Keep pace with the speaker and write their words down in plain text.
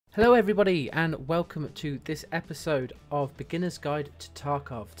Hello everybody and welcome to this episode of Beginner's Guide to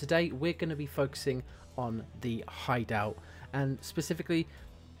Tarkov. Today we're going to be focusing on the Hideout and specifically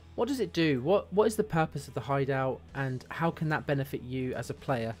what does it do, what is the purpose of the Hideout and how can that benefit you as a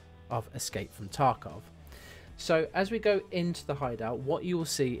player of Escape from Tarkov. So as we go into the Hideout, what you will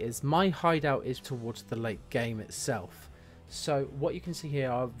see is my Hideout is towards the late game itself. So what you can see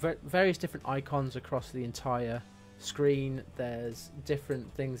here are various different icons across the entire screen. There's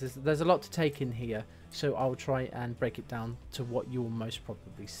different things, there's a lot to take in here, so I'll try and break it down to what you will most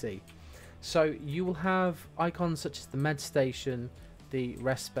probably see. So you will have icons such as the med station, the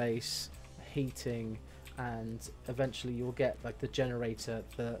rest space, heating, and eventually you'll get like the generator,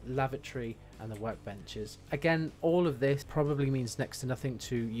 the lavatory and the workbenches. Again, all of this probably means next to nothing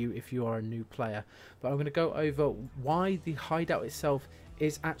to you if you are a new player, but I'm going to go over why the Hideout itself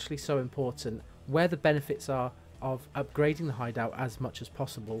is actually so important, where the benefits are of upgrading the Hideout as much as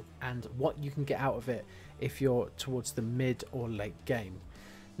possible, and what you can get out of it if you're towards the mid or late game.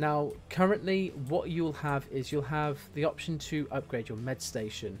 Now currently what you'll have is you'll have the option to upgrade your med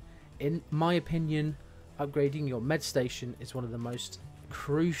station. In my opinion, upgrading your med station is one of the most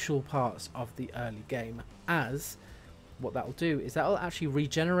crucial parts of the early game, as what that will do is that will actually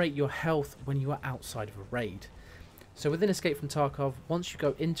regenerate your health when you are outside of a raid. So within Escape from Tarkov, once you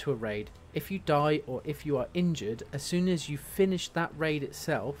go into a raid, if you die or if you are injured, as soon as you finish that raid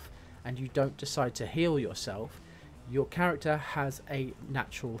itself and you don't decide to heal yourself, your character has a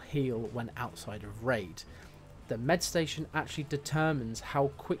natural heal when outside of raid. The med station actually determines how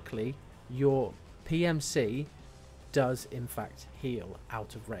quickly your PMC does in fact heal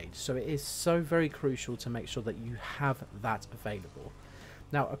out of raid. So it is so very crucial to make sure that you have that available.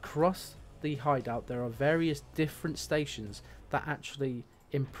 Now across the Hideout there are various different stations that actually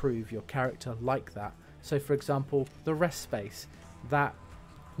improve your character like that. So for example, the rest space, that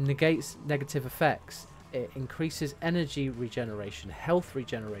negates negative effects. It increases energy regeneration, health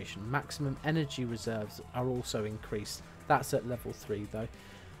regeneration, maximum energy reserves are also increased. That's at level 3 though.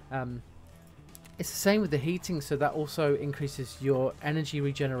 It's the same with the heating, so that also increases your energy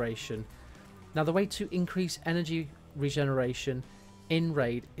regeneration. Now the way to increase energy regeneration in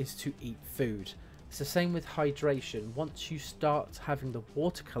raid is to eat food. It's the same with hydration. Once you start having the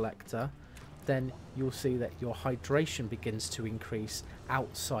water collector, then you'll see that your hydration begins to increase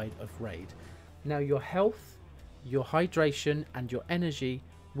outside of raid. Now your health, your hydration and your energy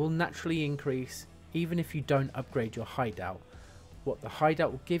will naturally increase even if you don't upgrade your Hideout. What the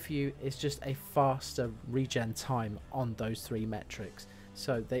Hideout will give you is just a faster regen time on those 3 metrics.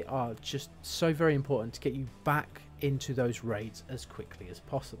 So they are just so very important to get you back into those raids as quickly as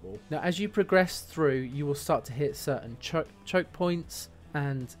possible. Now as you progress through, you will start to hit certain choke points,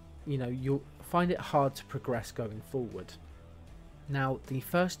 and you'll find it hard to progress going forward. Now the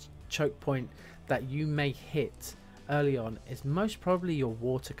first choke point that you may hit early on is most probably your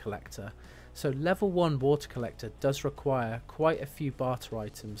water collector. So level 1 water collector does require quite a few barter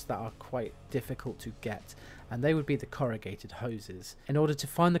items that are quite difficult to get, and they would be the corrugated hoses. In order to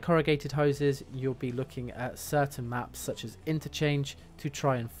find the corrugated hoses, you'll be looking at certain maps such as Interchange to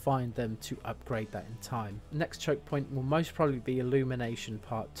try and find them to upgrade that in time. Next choke point will most probably be Illumination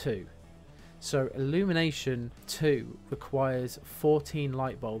Part 2. So Illumination 2 requires 14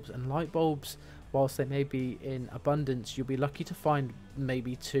 light bulbs, and light bulbs, whilst they may be in abundance, you'll be lucky to find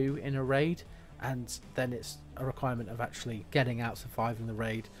maybe 2 in a raid, and then it's a requirement of actually getting out, surviving the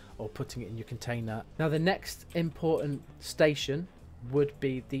raid, or putting it in your container. Now the next important station would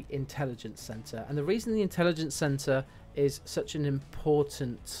be the Intelligence Center, and the reason the Intelligence Center is such an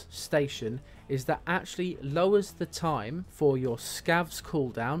important station is that actually lowers the time for your scavs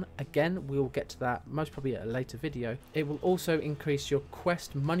cooldown. Again, we'll get to that most probably at a later video. It will also increase your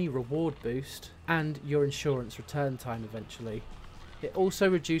quest money reward boost and your insurance return time eventually. It also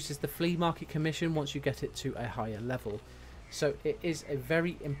reduces the flea market commission once you get it to a higher level. So it is a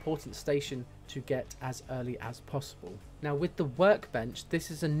very important station to get as early as possible. Now with the workbench,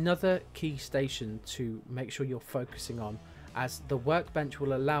 this is another key station to make sure you're focusing on, as the workbench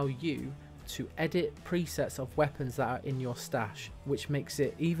will allow you to edit presets of weapons that are in your stash, which makes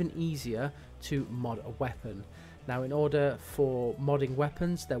it even easier to mod a weapon. Now in order for modding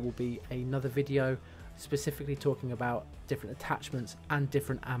weapons, there will be another video specifically talking about different attachments and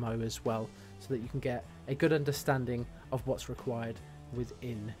different ammo as well, so that you can get a good understanding of what's required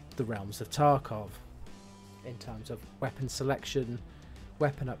within the realms of Tarkov in terms of weapon selection,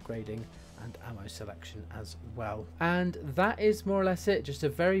 weapon upgrading and ammo selection as well. And that is more or less it. Just a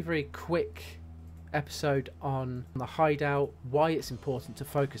very quick episode on the Hideout, why it's important to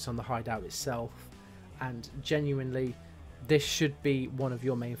focus on the Hideout itself, and genuinely this should be one of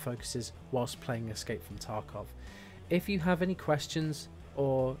your main focuses whilst playing Escape from Tarkov. If you have any questions,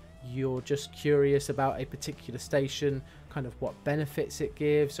 or you're just curious about a particular station, kind of what benefits it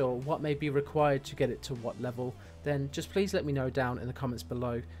gives or what may be required to get it to what level, then just please let me know down in the comments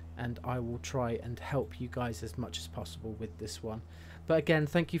below, and I will try and help you guys as much as possible with this one. But again,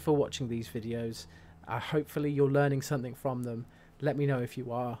 thank you for watching these videos. Hopefully you're learning something from them. Let me know if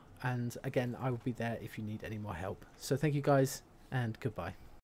you are, and again, I will be there if you need any more help. So thank you guys, and goodbye.